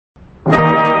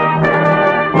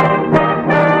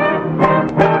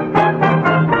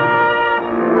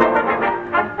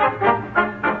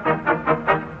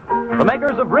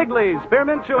Wrigley's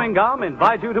Spearmint Chewing Gum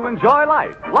invites you to enjoy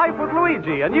life. Life with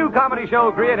Luigi, a new comedy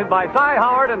show created by Cy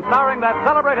Howard and starring that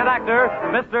celebrated actor,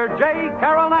 Mr. J.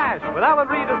 Carroll Nash, with Alan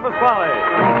Reed as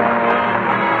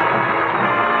Pasquale.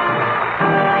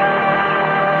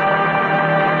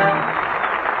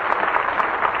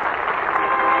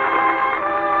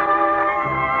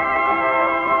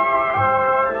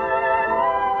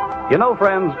 You know,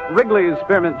 friends, Wrigley's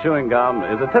Spearmint Chewing Gum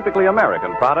is a typically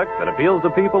American product that appeals to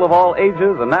people of all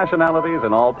ages and nationalities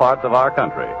in all parts of our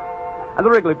country. And the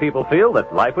Wrigley people feel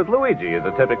that Life with Luigi is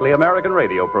a typically American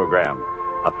radio program,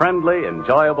 a friendly,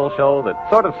 enjoyable show that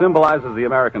sort of symbolizes the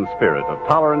American spirit of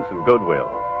tolerance and goodwill.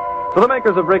 So the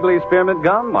makers of Wrigley's Spearmint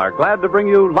Gum are glad to bring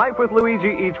you Life with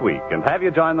Luigi each week and have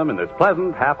you join them in this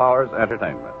pleasant half-hour's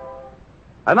entertainment.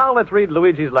 And now let's read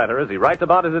Luigi's letter as he writes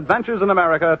about his adventures in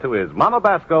America to his Mama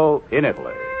Basco in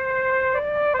Italy.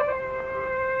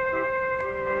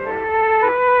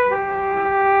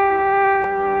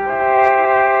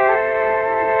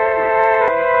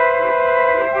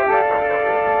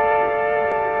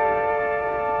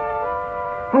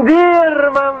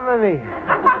 Dear Mamma Mia.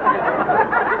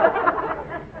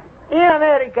 In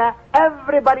America,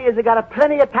 everybody has got a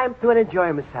plenty of time to enjoy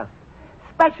himself,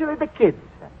 especially the kids.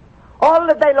 All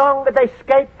the day long they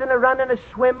skate and run and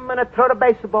swim and throw the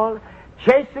baseball,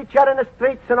 chase each other in the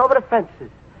streets and over the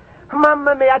fences.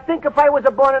 Mamma mia, I think if I was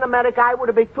born in America, I would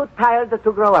have been too tired to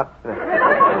grow up.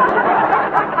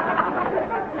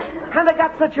 And they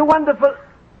got such a wonderful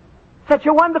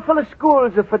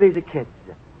schools for these kids.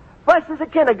 First is a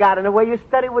kindergarten where you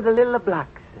study with the little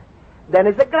blocks. Then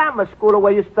is a grammar school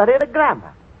where you study the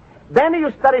grammar. Then you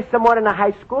study some more in a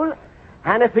high school.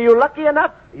 And if you're lucky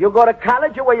enough, you go to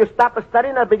college where you stop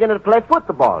studying and begin to play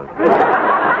football.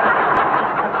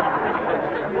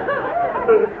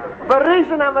 The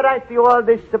reason I'm writing to you all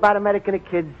this about American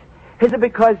kids is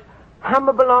because I'm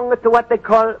belonging to what they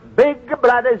call Big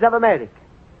Brothers of America.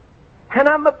 And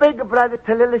I'm a big brother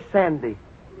to little Sandy.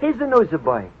 He's a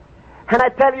newsboy. And I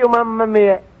tell you, Mamma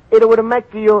Mia, it would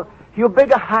make your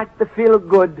bigger heart to feel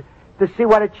good to see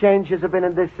what a change has been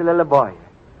in this little boy.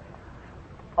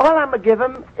 All I'm going to give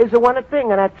him is one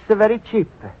thing, and that's very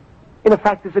cheap. In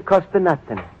fact, it's a cost of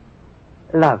nothing.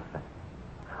 Love.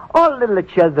 All little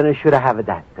children should have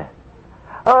that.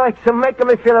 Oh, it's making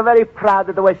me feel very proud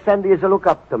of the way Sandy is look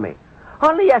up to me.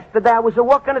 Only yesterday I was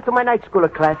walking into my night school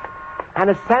class,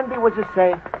 and Sandy was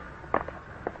saying,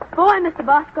 Boy, Mr.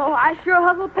 Bosco, I sure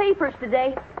hustled papers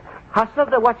today.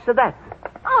 Hustled? What's that?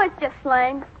 Oh, it's just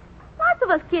slang. Lots of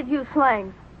us kids use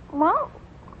slang. Well,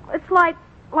 it's like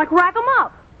rack 'em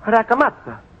up. Rack 'em up?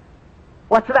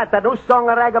 What's that? That new song,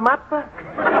 Rag 'em Up?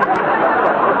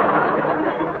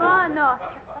 Oh, no.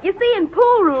 You see, in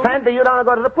pool room... Sandy, you don't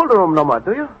go to the pool room no more,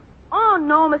 do you? Oh,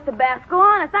 no, Mr. Basco.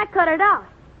 Honest, I cut it out.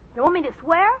 You want me to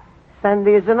swear?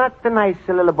 Sandy, is not the nice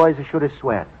little boys who should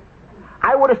swear.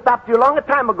 I would have stopped you a long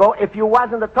time ago if you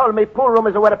wasn't have told me pool room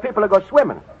is where the people go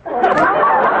swimming.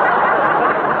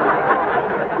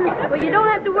 Well, you don't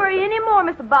have to worry anymore,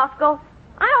 Mr. Bosco.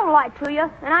 I don't lie to you,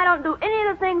 and I don't do any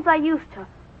of the things I used to.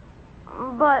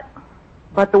 But...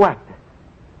 But what?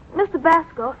 Mr.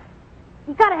 Basco,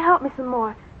 you gotta help me some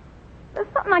more. There's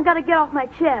something I gotta get off my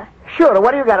chest. Sure,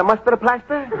 what do you got, a mustard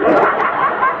plaster?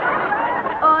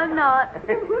 Oh, no.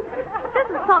 This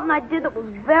is something I did that was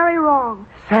very wrong.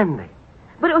 Sandy.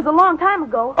 But it was a long time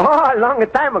ago. Oh, a long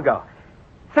time ago.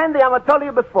 Sandy, I've told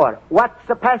you before, what's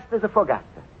a past is a forgot.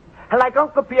 And like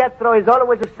Uncle Pietro has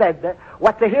always said,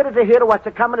 what's a here is a here, what's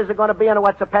a coming is a going to be, and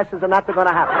what's a past is a not going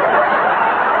to happen.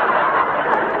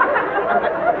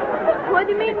 What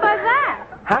do you mean by that?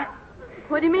 Huh?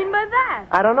 What do you mean by that?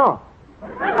 I don't know.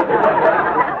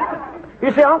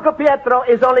 You see, Uncle Pietro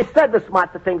has only said the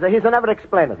smart things, and he's never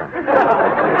explained them.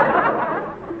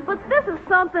 But this is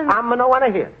something... I'm going to want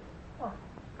to hear.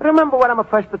 Remember what I'm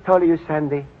first to tell you,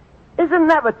 Sandy? It's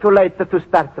never too late to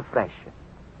start afresh.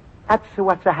 That's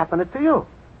what's happening to you.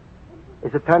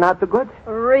 Is it turn out to good?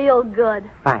 Real good.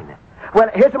 Fine. Well,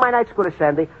 here's my night school,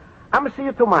 Sandy. I'm going to see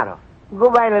you tomorrow.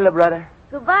 Goodbye, little brother.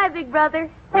 Goodbye, big brother.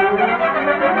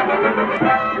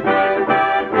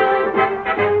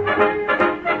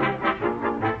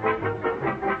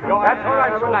 That's all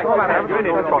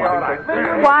right.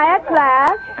 Quiet,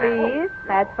 class, please.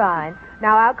 That's fine.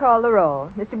 Now I'll call the roll.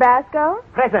 Mr. Basco?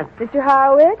 Present. Mr.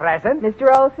 Harwood? Present. Mr.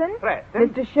 Olson? Present.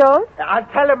 Mr. Schultz? I'll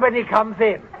tell him when he comes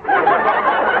in.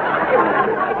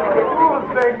 Oh,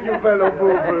 thank you, fellow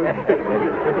boobers.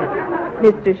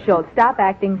 Mr. Schultz, stop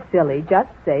acting silly. Just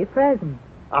say present.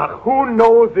 Who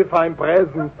knows if I'm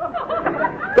present?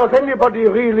 Does anybody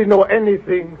really know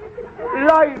anything?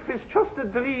 Life is just a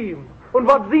dream. And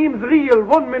what seems real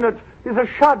one minute is a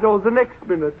shadow the next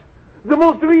minute. The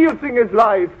most real thing is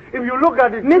life. If you look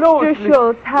at it Mr. closely...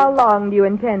 Schultz, how long do you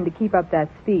intend to keep up that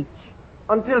speech?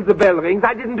 Until the bell rings.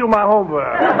 I didn't do my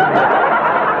homework.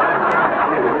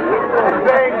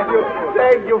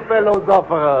 Thank you, fellow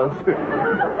sufferers.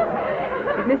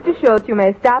 Mr. Schultz, you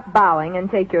may stop bowing and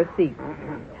take your seat.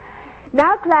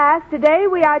 Now, class, today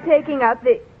we are taking up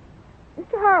the...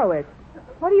 Mr. Horowitz,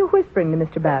 what are you whispering to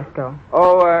Mr. Basco?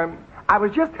 I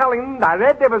was just telling him I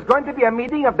read there was going to be a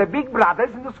meeting of the Big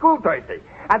Brothers in the school Thursday,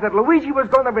 and that Luigi was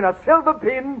going to win a silver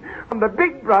pin from the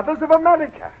Big Brothers of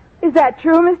America. Is that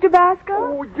true, Mr. Basco?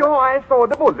 Oh, yeah, I saw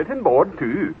the bulletin board,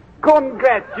 too.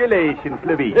 Congratulations,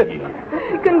 Luigi.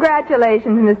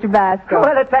 Congratulations, Mr. Basco.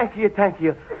 Well, thank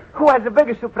you. Who has a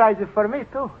bigger surprise for me,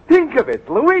 too? Think of it.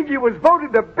 Luigi was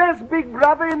voted the best Big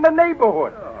Brother in the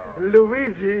neighborhood.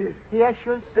 Luigi, Yes,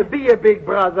 Schultz? be a big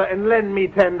brother and lend me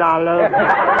 $10.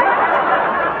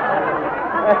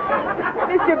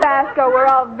 Mr. Basco, we're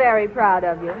all very proud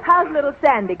of you. How's little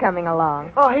Sandy coming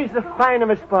along? Oh, he's the fine of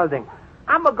Miss Spaulding.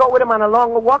 I'm going to go with him on a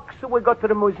long walk, so we go to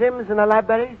the museums and the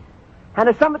libraries.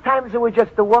 And sometimes we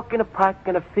just walk in the park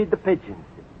and feed the pigeons.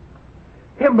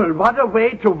 Himmel, what a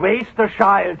way to waste a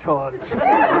childhood.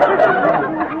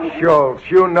 Schultz,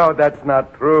 you know that's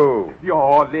not true.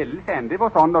 Your little Sandy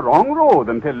was on the wrong road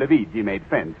until Luigi made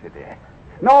friends with her.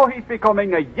 Now he's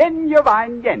becoming a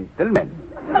genuine gentleman.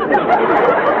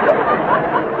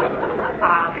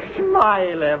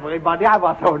 Smile, everybody. I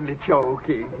was only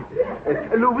joking.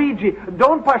 Luigi,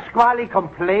 don't Pasquale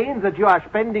complain that you are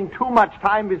spending too much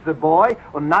time with the boy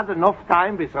and not enough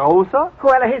time with Rosa?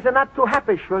 Well, he's not too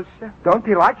happy, Schultz. Don't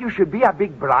he like you should be a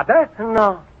big brother?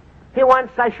 No. He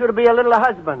wants I should be a little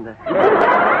husband.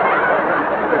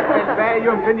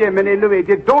 Very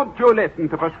Luigi, don't you listen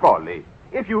to Pasquale.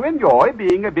 If you enjoy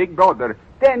being a big brother,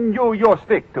 then you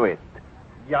stick to it.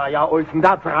 Yeah, Olsen,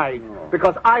 that's right.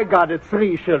 Because I got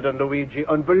 3 children, Luigi,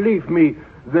 and believe me,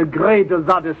 the greatest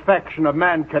satisfaction a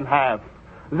man can have,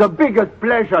 the biggest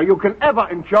pleasure you can ever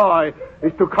enjoy,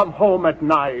 is to come home at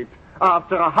night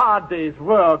after a hard day's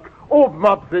work, open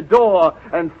up the door,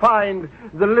 and find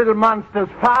the little monsters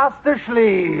fast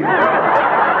asleep.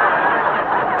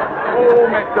 Oh,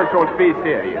 Mr. Schultz, be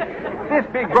serious. This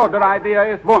big brother idea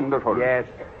is wonderful. Yes.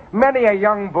 Many a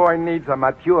young boy needs a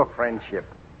mature friendship,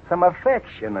 some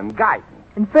affection and guidance.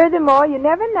 And furthermore, you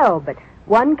never know, but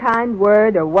one kind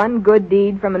word or one good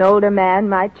deed from an older man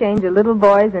might change a little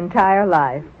boy's entire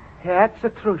life. Yeah, that's the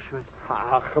truth, Schultz.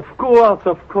 Of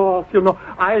course. You know,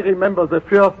 I remember the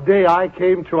first day I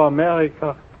came to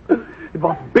America. It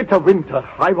was bitter winter.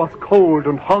 I was cold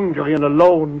and hungry and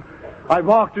alone. I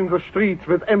walked in the streets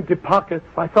with empty pockets.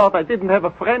 I thought I didn't have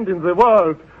a friend in the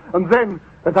world. And then,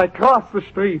 as I crossed the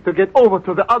street to get over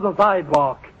to the other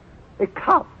sidewalk, a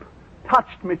cop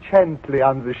touched me gently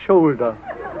on the shoulder.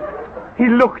 He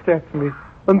looked at me,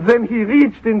 and then he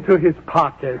reached into his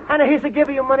pocket. And he's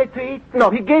giving you money to eat? No,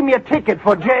 he gave me a ticket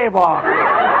for jaywalk.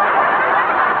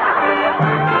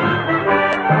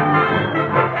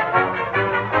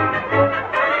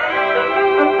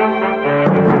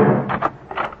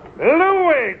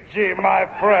 Luigi, my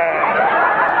friend.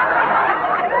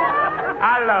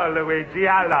 Hello, Luigi.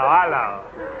 Hello.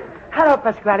 Hello,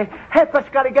 Pasquale. Hey,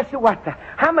 Pasquale, guess what?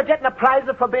 I'm getting a prize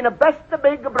for being the best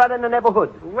big brother in the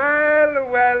neighborhood.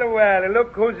 Well.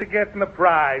 Look who's getting the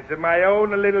prize. My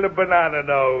own little banana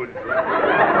nose.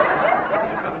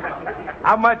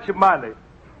 How much money?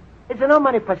 It's no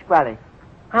money, Pasquale.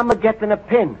 I'm getting a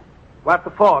pin. What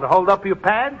for? To hold up your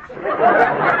pants?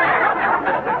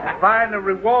 Find a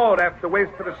reward after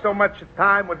wasting so much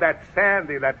time with that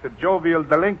Sandy, that jovial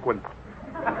delinquent.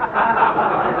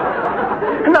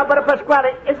 No, but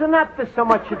Pasquale, it's not so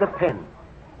much the pin.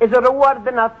 Is a reward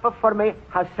enough for me?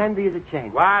 How Sandy is a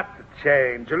change. What a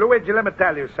change? Luigi, let me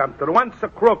tell you something. Once a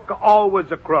crook,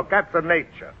 always a crook. That's the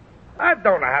nature. I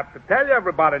don't have to tell you.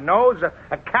 Everybody knows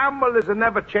a camel is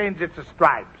never change its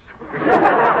stripes.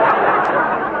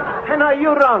 No,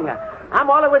 you're wrong. I'm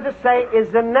always say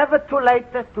is never too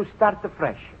late to start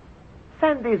fresh.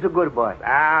 Sandy is a good boy.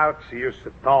 Ouch, you used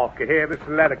to talk. Here, this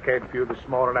letter came for you this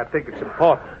morning. I think it's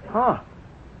important. Oh.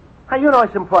 How you know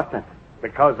it's important?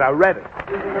 Because I read it.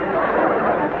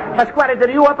 Pasquale,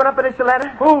 did you open up this letter?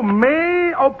 Who,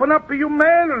 me? Open up your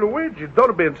mail, Luigi.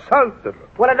 Don't be insulted.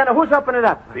 Well, then who's opening it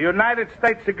up? The United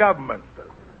States government.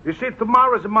 You see,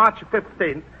 tomorrow's March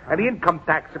 15th, and the income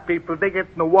tax people, they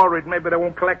get worried maybe they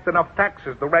won't collect enough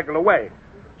taxes the regular way.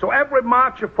 So every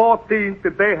March 14th,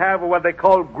 they have what they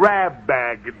call grab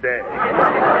bag day.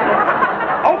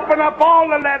 Open up all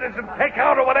the letters and take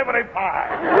out whatever they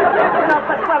find. No,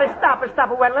 Pasquale, stop.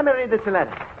 Well, let me read this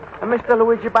letter. Mr.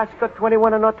 Luigi Basco,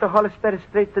 21 North Hollister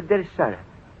Street, dear sir.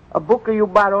 A book you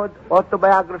borrowed,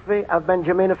 autobiography of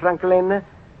Benjamin Franklin,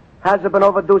 has been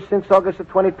overdue since August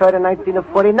 23rd,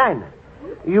 1949.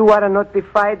 You are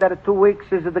notified that 2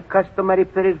 weeks is the customary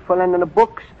period for lending the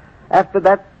books. After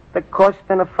that, the cost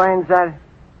and the fines are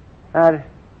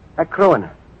accruing.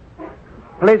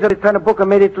 Please return the book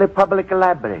immediately, public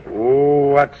library.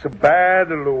 Oh, that's bad,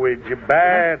 Luigi,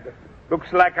 bad.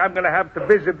 Looks like I'm going to have to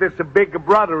visit this bigger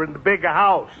brother in the bigger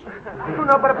house.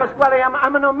 No, but Pasquale,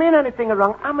 I'm not mean anything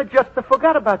wrong. I'm just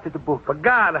forgot about the book.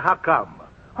 Forgot? How come?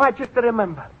 Oh, I just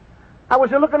remember. I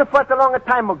was looking for it a long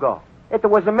time ago. It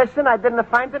was missing, I didn't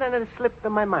find it, and it slipped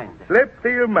in my mind. Slipped to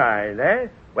your mind, eh?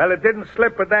 Well, it didn't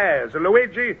slip of theirs.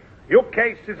 Luigi, your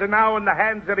cases are now in the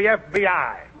hands of the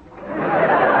FBI.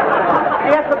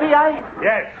 The FBI?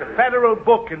 Yes, a federal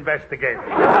book investigator.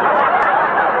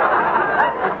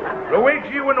 Luigi,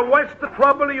 you in the worst of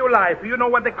trouble of your life. You know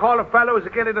what they call a fellow who's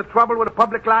getting into trouble with a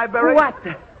public library? What?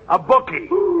 A bookie.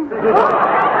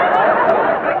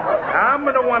 I'm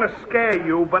going to want to scare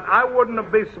you, but I wouldn't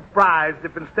be surprised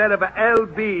if instead of a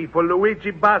LB for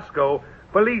Luigi Basco,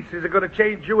 police are going to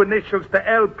change your initials to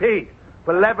LP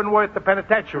for Leavenworth the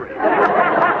Penitentiary.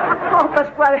 Oh,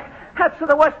 Pasquale, that's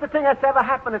the worst thing that's ever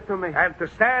happened to me. And to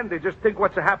Sandy, just think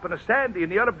what's happened to Sandy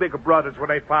and the other bigger brothers when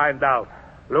they find out.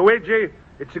 Luigi,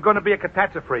 it's going to be a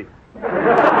catastrophe.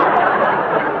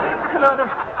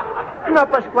 No,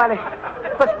 Pasquale.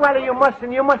 Pasquale, you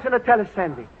mustn't tell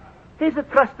Sandy. He's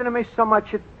trusting me so much,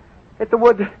 he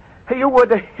would.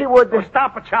 Well,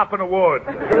 stop chopping the wood.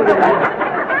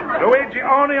 Luigi,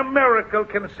 only a miracle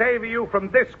can save you from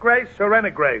disgrace or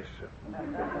any grace.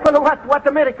 Well, what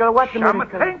a miracle, what a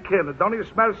miracle. I'm thinking. Don't you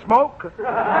smell smoke?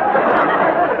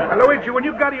 Luigi, when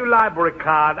you got your library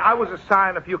card, I was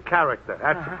assigned a few characters.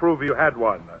 That's to prove you had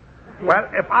one. Well,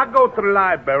 if I go to the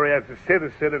library as a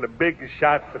citizen and the biggest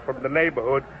shots from the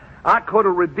neighborhood, I could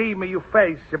have redeemed your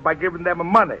face by giving them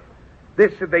money.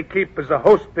 This they keep as a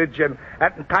hostage, and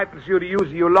that entitles you to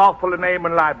use your lawful name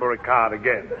and library card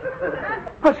again.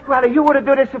 Pasquale, you would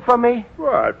do this for me?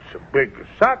 Well, it's a big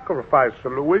sacrifice,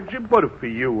 Luigi, but for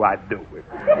you, I'd do it.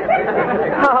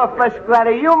 Oh,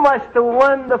 Pasquale, you must be a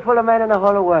wonderful man in the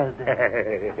whole world.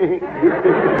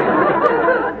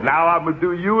 Now I'm going to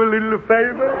do you a little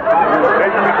favor.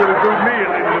 Then you're going to do me a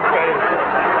little favor.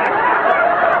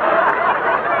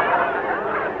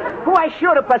 Why,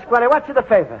 sure, Pasquale. What's the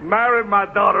favor? Marry my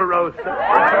daughter, Rosa.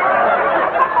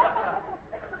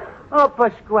 Oh,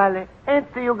 Pasquale,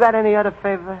 ain't you got any other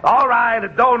favor? All right,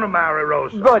 don't marry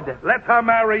Rosa. Good. Let her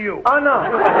marry you. Oh, no.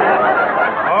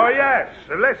 Oh, yes.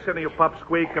 Listen, you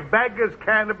pupsqueak. Beggars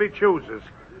can't be choosers.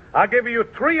 I'll give you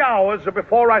 3 hours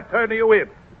before I turn you in.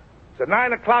 It's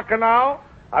 9 o'clock now.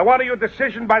 I want your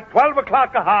decision by 12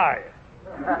 o'clock high.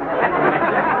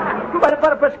 But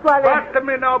Pasquale... But to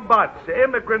me, no buts.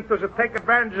 Immigrants who take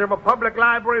advantage of a public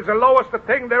library is the lowest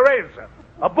thing there is.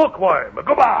 A bookworm.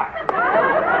 Goodbye.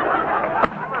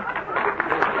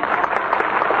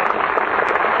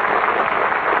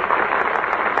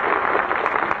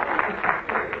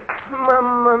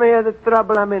 Mamma mia, the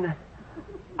trouble I'm in.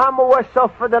 I'm worse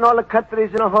off than all the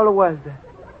countries in the whole world.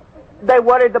 They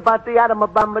worried about the atom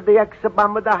bomb, the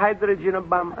X-bomb, the hydrogen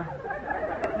bomb.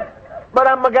 But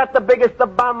I'm got the biggest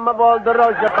bomb of all, the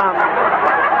Rosa bomb.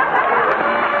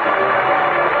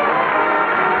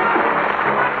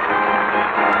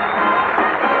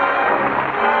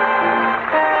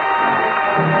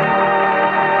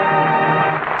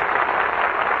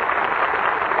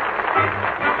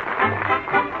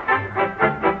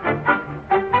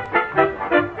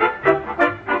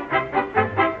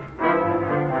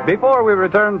 Before we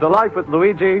return to Life with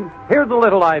Luigi, here's a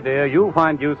little idea you'll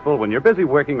find useful when you're busy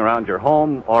working around your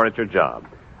home or at your job.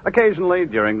 Occasionally,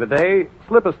 during the day,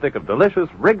 slip a stick of delicious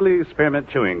Wrigley's Spearmint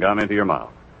Chewing Gum into your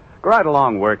mouth. Go right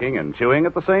along working and chewing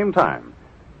at the same time.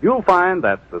 You'll find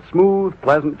that the smooth,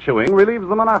 pleasant chewing relieves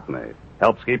the monotony,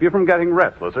 helps keep you from getting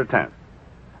restless or tense.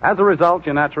 As a result,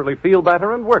 you naturally feel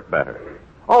better and work better.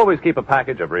 Always keep a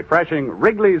package of refreshing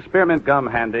Wrigley's Spearmint Gum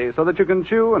handy so that you can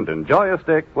chew and enjoy a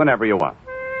stick whenever you want.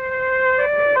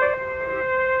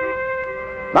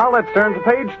 Now let's turn to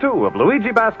page 2 of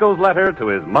Luigi Basco's letter to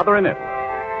his mother in Italy.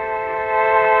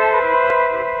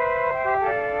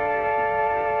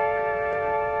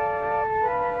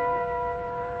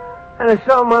 And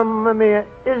so, Mamma Mia,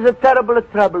 it's a terrible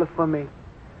trouble for me.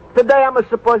 Today I'm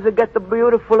supposed to get the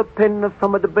beautiful pin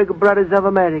from the Big Brothers of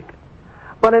America.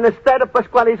 But instead of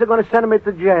Pasquale, he's going to send me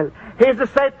to jail. He's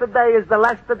said today is the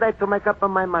last day to make up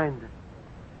my mind.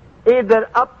 Either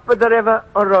up the river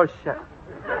or Rosa.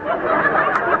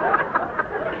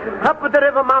 Up the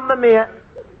river, Mamma Mia.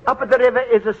 Up the river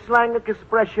is a slang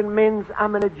expression, means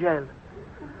I'm in a jail.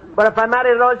 But if I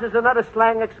marry Rose is another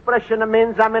slang expression that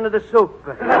means I'm into the soup.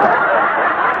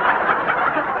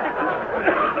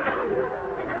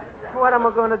 What am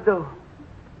I going to do?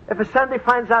 If Sandy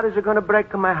finds out, is it going to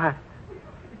break my heart?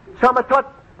 So I'm a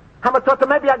thought that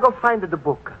maybe I go find the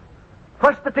book.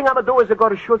 First thing I'm going to do is go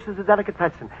to Schultz's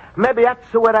Delicatessen. Maybe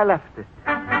that's where I left it.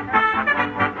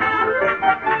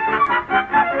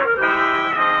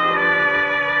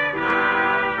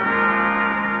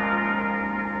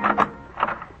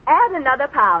 Add another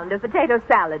pound of potato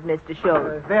salad, Mr.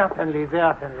 Schultz. Certainly.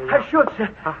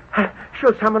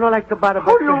 Schultz, I'm not like the bottom.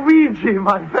 Oh, Luigi,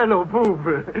 my fellow boob.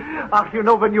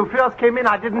 When you first came in,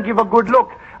 I didn't give a good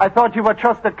look. I thought you were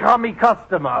just a crummy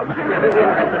customer.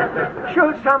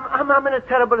 Schultz, I'm in a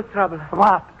terrible trouble.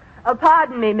 What?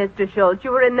 Pardon me, Mr. Schultz.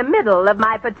 You were in the middle of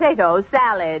my potato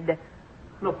salad.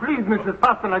 No, please, Mrs.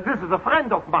 Pasternak, this is a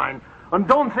friend of mine. And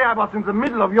don't say I was in the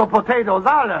middle of your potato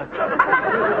salad.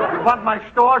 You want my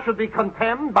store should be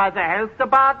condemned by the health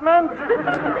department?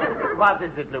 What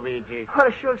is it, Luigi? Oh,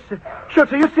 Schultz,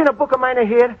 have you seen a book of mine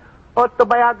here?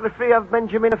 Autobiography of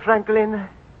Benjamin Franklin.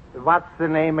 What's the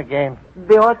name again?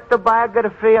 The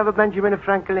Autobiography of Benjamin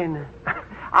Franklin.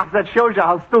 That shows you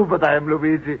how stupid I am,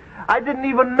 Luigi. I didn't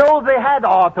even know they had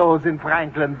autos in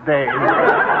Franklin's day.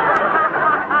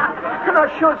 No,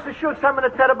 Schultz, I'm in a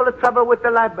terrible trouble with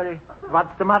the library.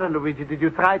 What's the matter, Luigi? Did you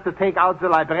try to take out the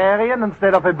librarian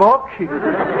instead of a book?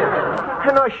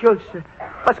 No, Schultz.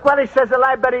 Pasquale says the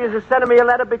library is sending me a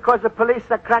letter because the police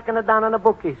are cracking it down on the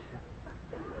bookies.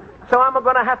 So I'm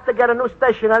going to have to get a new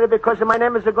stationery because my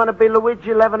name is going to be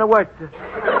Luigi Leavenworth.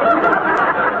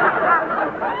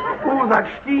 Ooh,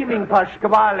 that scheming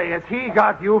Pasquale, has he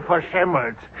got you for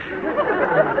shimmered?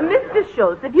 Mr.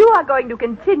 Schultz, if you are going to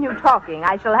continue talking,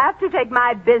 I shall have to take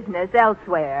my business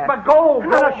elsewhere. But go.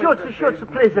 No, Schultz,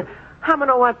 please. I'm going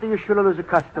to want you should lose a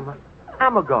customer.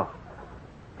 I'm going to go.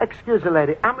 Excuse the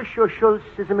lady. I'm sure Schultz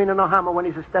isn't meaning no harm when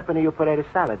he's a stepping in your potato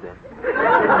salad there.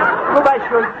 Goodbye,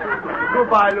 Schultz.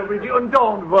 Goodbye, Luigi, and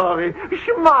don't worry.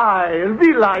 Smile.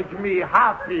 Be like me,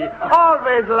 happy,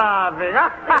 always laughing.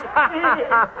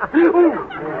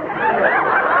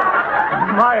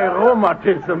 My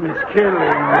rheumatism is killing me.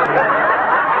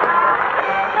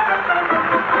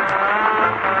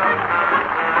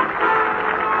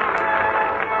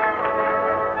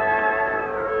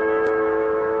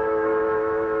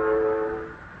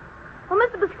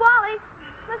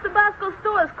 Mr. Bosco's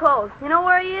store is closed. You know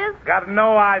where he is? Got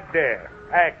no idea.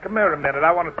 Hey, come here a minute.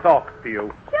 I want to talk to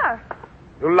you. Sure.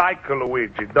 You like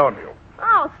Luigi, don't you?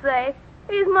 I'll say.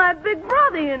 He's my big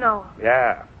brother, you know.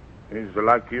 Yeah. He's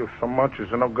like you so much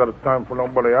he's not got a time for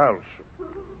nobody else.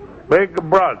 Big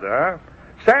brother, huh?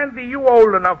 Sandy, you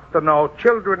old enough to know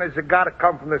children is got to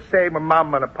come from the same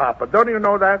mama and a papa. Don't you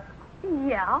know that?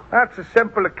 Yeah. That's a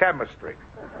simple chemistry.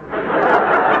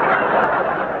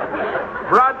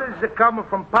 Brothers are coming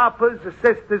from papas, the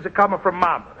sisters are coming from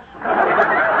mamas.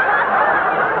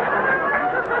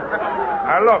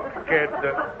 Now look, kid,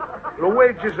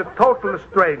 Luigi's a total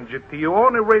stranger to you.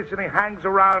 Only reason he hangs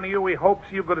around you, he hopes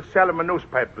you're going to sell him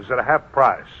newspapers at a half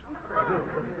price.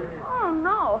 Oh,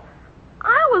 no.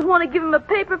 I always want to give him a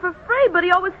paper for free, but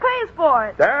he always pays for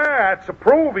it. That's a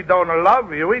proof he don't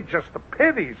love you. He just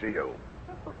pities you.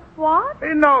 What?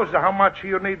 He knows how much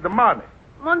you need the money.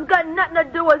 One's got nothing to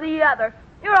do with the other.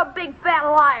 You're a big fat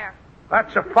liar.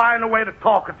 That's a finer way to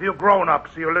talk to you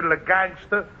grown-ups, you little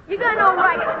gangster. You got no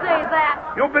right to say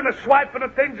that. You've been swiping the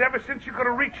things ever since you could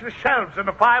have reached the shelves in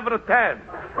the 5 or the 10.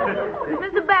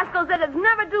 Mr. Basco said it's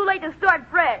never too late to start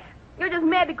fresh. You're just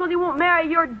mad because he won't marry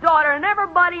your daughter, and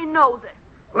everybody knows it.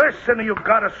 Listen, you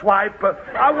gutter swipe.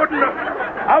 I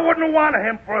wouldn't want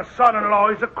him for a son-in-law.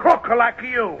 He's a crook like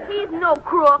you. He's no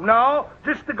crook. No,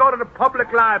 just to go to the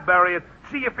public library and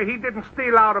see if he didn't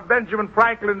steal out of Benjamin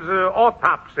Franklin's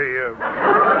autopsy.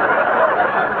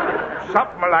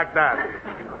 Something like that.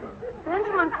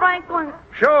 Benjamin Franklin?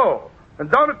 Sure. And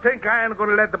don't think I ain't going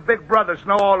to let the big brothers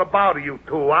know all about you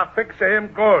two. I'll fix him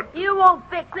good. You won't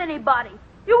fix anybody.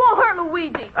 You won't hurt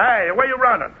Luigi. Hey, where you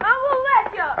running? I won't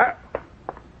let you.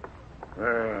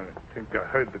 I think I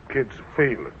heard the kid's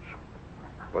feelings.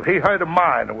 But he heard of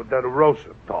mine with that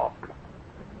Rosa talk.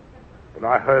 But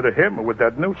I heard of him with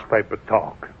that newspaper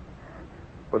talk.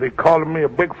 But he called me a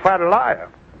big fat liar.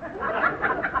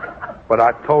 But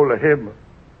I told him,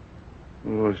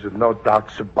 there's no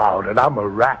doubts about it, I'm a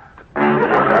rat.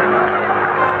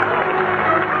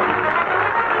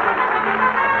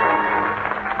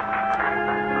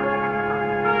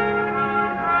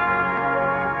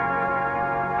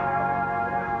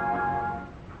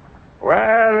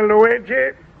 Well,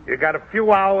 Luigi, You got a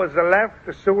few hours left.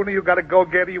 The sooner you got to go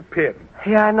get your pin.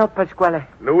 Yeah, I know, Pasquale.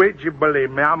 Luigi, believe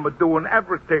me, I'm doing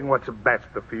everything what's best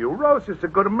for you. Rose is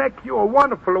going to make you a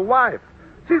wonderful wife.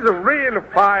 She's a real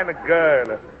fine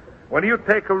girl. When you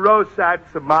take a Rose,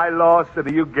 it's my loss and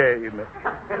you gain.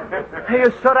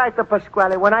 You're so right,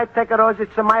 Pasquale. When I take a Rose,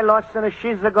 it's my loss and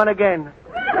she's gonna gain.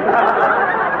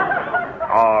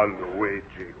 Oh,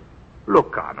 Luigi,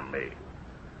 look on me.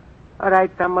 All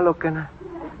right, I'm looking.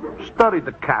 Study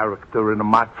the character in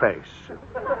my face.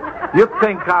 You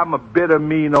think I'm a bitter,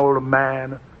 mean old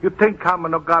man? You think I'm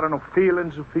not got no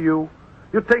feelings for you?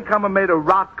 You think I'm made of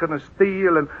rock and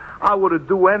steel and I would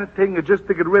do anything just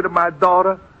to get rid of my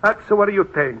daughter? So what do you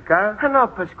think, huh? No,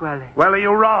 Pasquale. Well,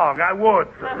 you're wrong. I would.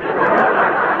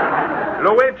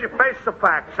 Luigi, face the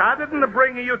facts. I didn't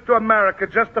bring you to America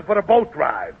just for a boat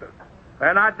ride.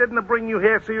 And I didn't bring you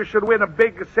here so you should win a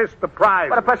big sister prize.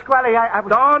 But, Pasquale, I was...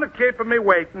 Don't keep me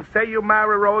waiting. Say you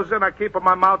marry Rosa and I keep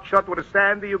my mouth shut with a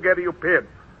Sandy, you get your pin.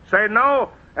 Say no,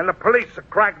 and the police will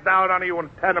crack down on you in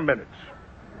 10 minutes.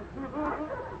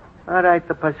 All right,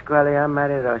 Pasquale, I'm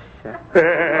marry Rosa.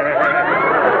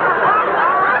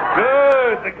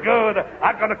 Good.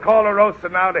 I'm going to call her Rosa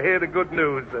now to hear the good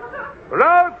news.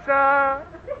 Rosa!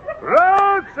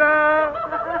 Rosa!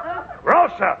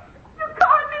 Rosa! You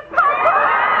called me Papa!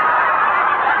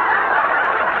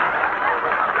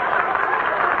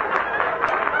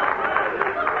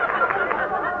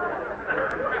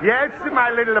 Yes,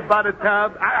 my little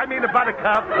buttertub. I mean a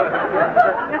buttercup.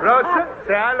 Rosa,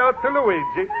 say hello to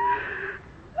Luigi.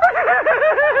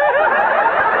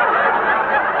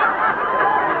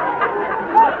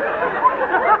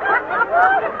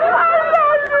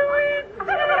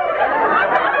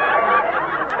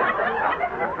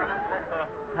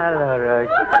 Hello,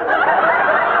 Rosa.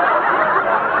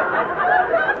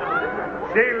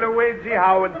 See, Luigi,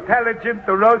 how intelligent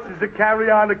the Rosas carry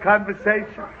on a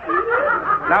conversation?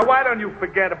 Now, why don't you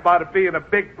forget about it being a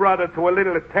big brother to a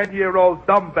little 10-year-old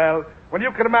dumbbell when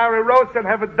you can marry Rosa and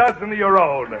have a dozen of your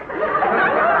own?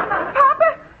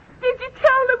 Papa, did you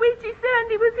tell Luigi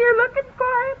Sandy was here looking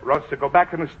for him? Rosa, go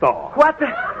back in the store. What?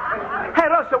 Hey,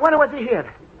 Rosa, when was he here?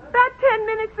 About 10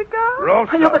 minutes ago.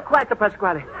 Rosa. You be quiet,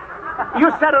 Pasquale.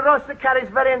 You said Rosa carries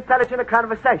very intelligent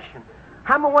conversation.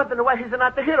 I'm wondering why he's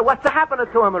not here. What's happening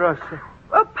to him, Rosa?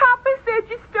 Well, Papa said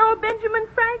you stole Benjamin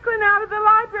Franklin out of the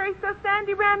library, so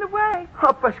Sandy ran away.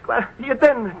 Oh, Pasquale, you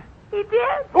didn't. He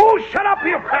did? Oh, shut up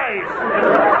your face!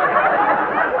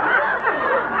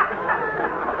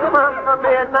 Mamma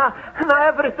mia, now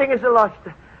everything is lost.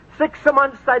 6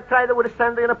 months I tried with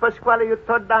Sandy and Pasquale. You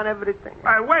tore down everything.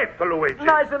 Wait for Luigi.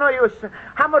 No, it's no use.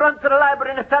 I'm run to the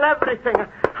library and tell everything.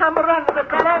 I'm run to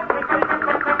tell everything.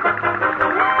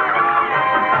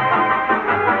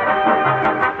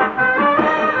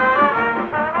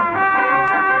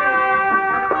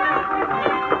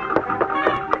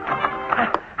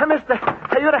 Mister,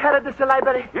 are you the head of this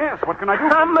library? Yes, what can I do?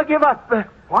 I'm going to give up.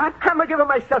 What? I'm going to give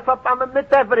myself up. I'm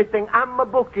admit everything. I'm a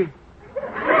bookie.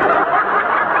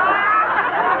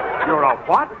 You're a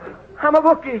what? I'm a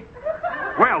bookie.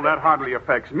 Well, that hardly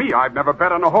affects me. I've never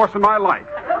bet on a horse in my life.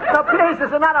 No, please,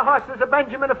 there's not a horse. There's a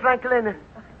Benjamin Franklin.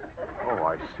 Oh,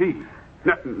 I see.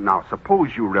 Now,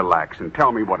 suppose you relax and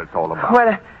tell me what it's all about.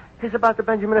 Well, it's about the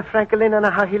Benjamin Franklin and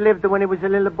how he lived when he was a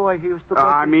little boy. He used to...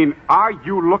 I mean, are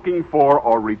you looking for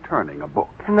or returning a book?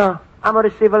 No, I'm going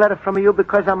to receive a letter from you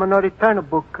because I'm going to return a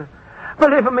book.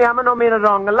 Believe me, I'm no mean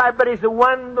wrong. A library is a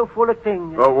wonderful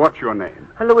thing. Oh, what's your name?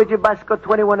 Luigi Basco,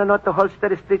 21 North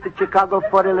Holstead Street, Chicago,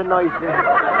 4 Illinois.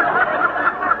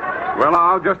 Well,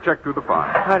 I'll just check through the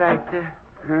file. All right.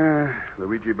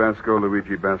 Luigi Basco,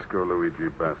 Luigi Basco, Luigi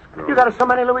Basco. You got so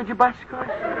many Luigi Bascos?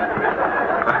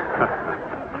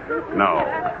 No.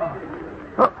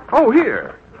 Oh,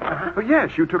 here. Oh,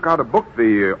 yes, you took out a book,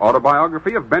 the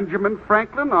autobiography of Benjamin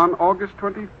Franklin on August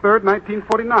 23rd,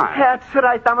 1949. Yeah, that's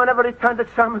right. I'm never returned it,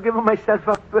 so I'm giving myself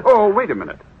up. Oh, wait a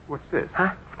minute. What's this?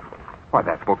 Huh? Why,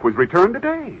 that book was returned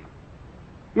today.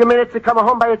 You mean it's come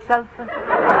home by itself?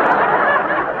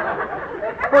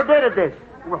 Who did this?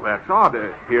 Well, that's odd.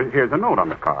 Here's a note on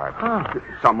the card. Oh.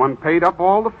 Someone paid up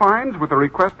all the fines with a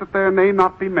request that their name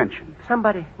not be mentioned.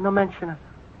 Somebody, no mention.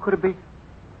 Could it be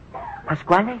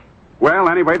Pasquale? Well,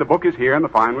 anyway, the book is here and the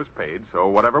fine was paid, so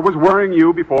whatever was worrying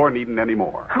you before needn't any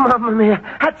more. Mamma mia.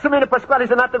 That's many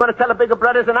Pasquales are not going to tell the bigger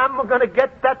brothers, and I'm going to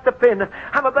get that to pin.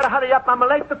 I'm better hurry up. I'm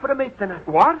late for the meeting.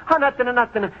 What? Oh, nothing.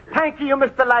 Thank you,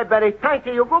 Mr. Library. Thank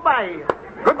you. Goodbye.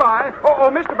 Goodbye.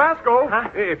 Oh, Mr. Basco. Huh?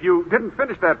 If you didn't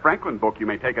finish that Franklin book, you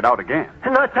may take it out again.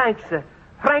 No, thanks.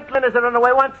 Franklin is run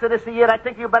away once this year. I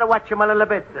think you better watch him a little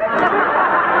bit.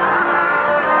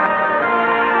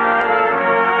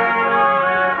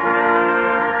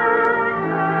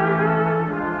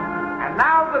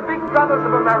 Brothers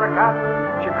of America,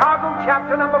 Chicago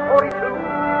chapter number 42,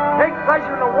 take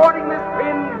pleasure in awarding this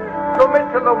pin to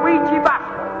Mr. Luigi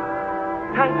Basco.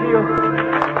 Thank you.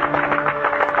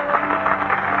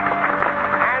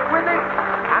 And with it,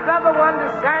 another one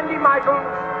to Sandy Michaels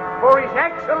for his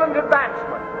excellent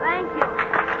advancement. Thank you.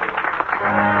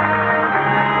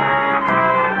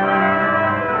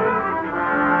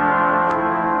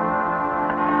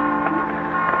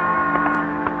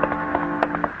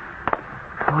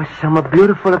 Oh, some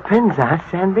beautiful pins, huh,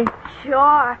 Sandy?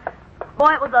 Sure.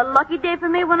 Boy, it was a lucky day for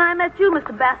me when I met you,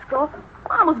 Mr. Basco.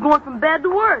 I was going from bad to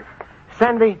worse.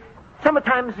 Sandy,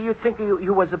 sometimes you think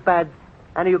you was a bad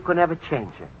and you could never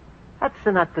change it. That's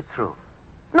not the truth.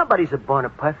 Nobody's born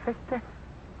perfect.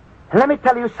 Let me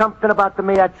tell you something about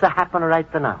me that's happening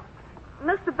right now.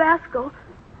 Mr. Basco,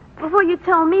 before you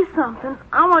tell me something,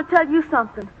 I want to tell you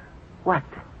something. What?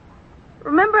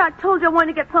 Remember I told you I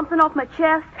wanted to get something off my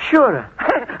chest? Sure.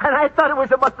 And I thought it was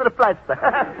a mustard plaster.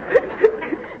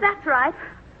 That's right.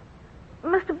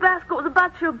 Mr. Basco, it was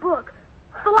about your book.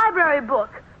 The library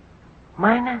book.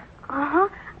 Mine? Uh-huh.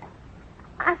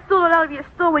 I stole it out of your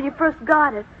store when you first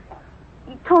got it.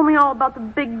 You told me all about the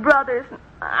big brothers.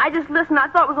 I just listened. I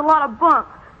thought it was a lot of bunk.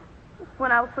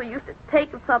 When I was so used to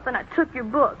taking something, I took your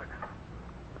book.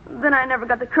 Then I never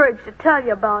got the courage to tell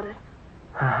you about it.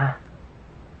 Uh-huh.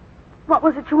 What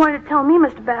was it you wanted to tell me,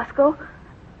 Mr. Basco?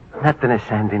 Nothing,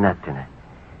 Sandy, nothing.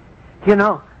 You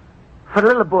know, for a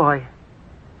little boy,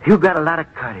 you got a lot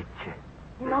of courage.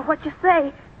 You know what you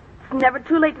say. It's never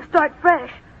too late to start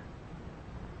fresh.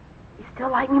 You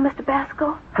still like me, Mr.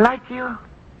 Basco? I like you.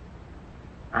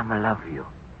 I'm in love with you.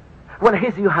 Well,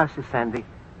 here's your house, Sandy.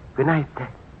 Good night.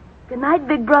 Good night,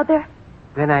 big brother.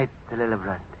 Good night, little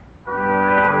brother.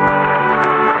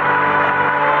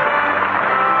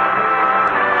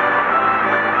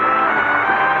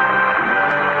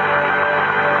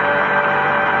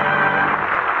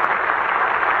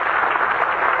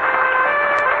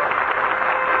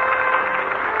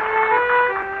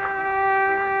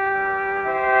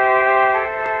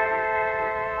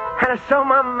 So,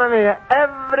 Mamma Mia,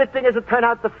 everything has turned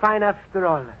out to fine after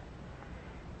all.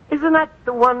 Isn't that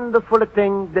the wonderful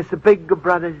thing, this big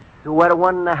brothers, where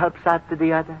one helps out to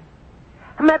the other?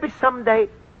 Maybe someday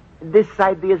this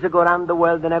idea is to go around the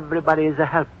world and everybody is a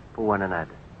help for one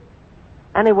another.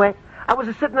 Anyway, I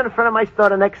was sitting in front of my store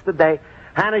the next day,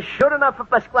 and sure enough,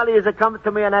 Pasquale is come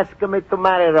to me and asked me to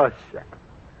marry Rosa.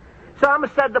 So I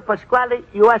said to Pasquale,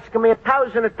 you ask me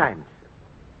 1,000 times.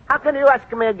 How can you ask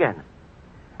me again?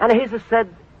 And he said,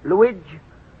 Luigi,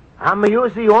 I'm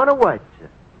using your own words.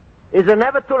 Is it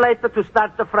never too late to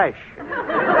start afresh?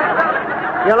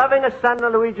 Your loving son,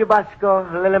 Luigi Basco,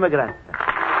 little immigrant.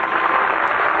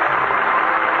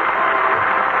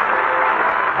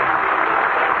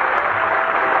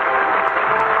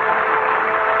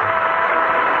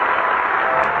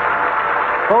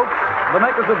 Folks, the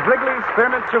makers of Wrigley's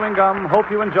Spearmint Chewing Gum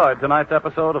hope you enjoyed tonight's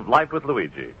episode of Life with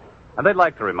Luigi. And they'd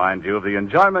like to remind you of the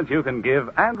enjoyment you can give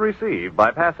and receive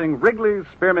by passing Wrigley's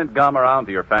Spearmint Gum around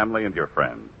to your family and your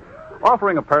friends.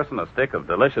 Offering a person a stick of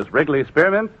delicious Wrigley's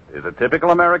Spearmint is a typical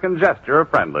American gesture of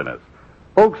friendliness.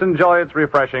 Folks enjoy its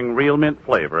refreshing real mint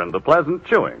flavor and the pleasant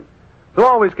chewing. So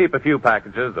always keep a few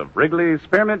packages of Wrigley's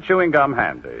Spearmint Chewing Gum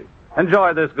handy.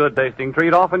 Enjoy this good-tasting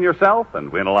treat often yourself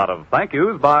and win a lot of thank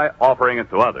yous by offering it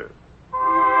to others.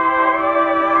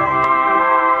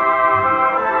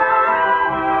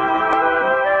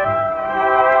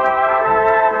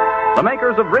 The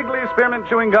makers of Wrigley's Spearmint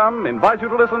Chewing Gum invite you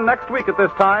to listen next week at this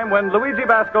time when Luigi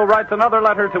Basco writes another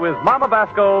letter to his Mama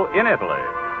Basco in Italy.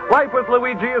 Life with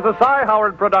Luigi is a Cy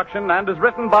Howard production and is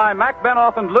written by Mac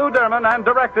Benoff and Lou Derman and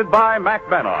directed by Mac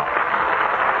Benoff.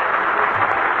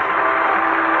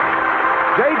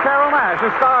 J. Carol Nash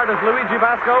is starred as Luigi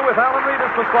Basco with Alan Reed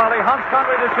as Pasquale, Hans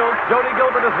Conrad as Schultz, Jody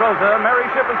Gilbert as Rosa, Mary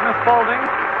Shipp as Miss Spaulding,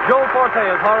 Joel Forte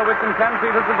as Horowitz, and Ken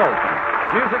Peters as Olson.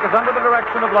 Music is under the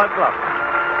direction of Lud Gluck.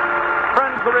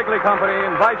 Friends, the Wrigley Company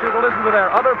invite you to listen to their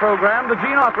other program, The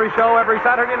Gene Autry Show, every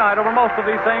Saturday night over most of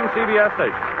these same CBS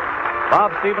stations.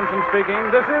 Bob Stevenson speaking.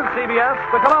 This is CBS,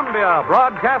 the Columbia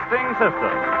Broadcasting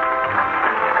System.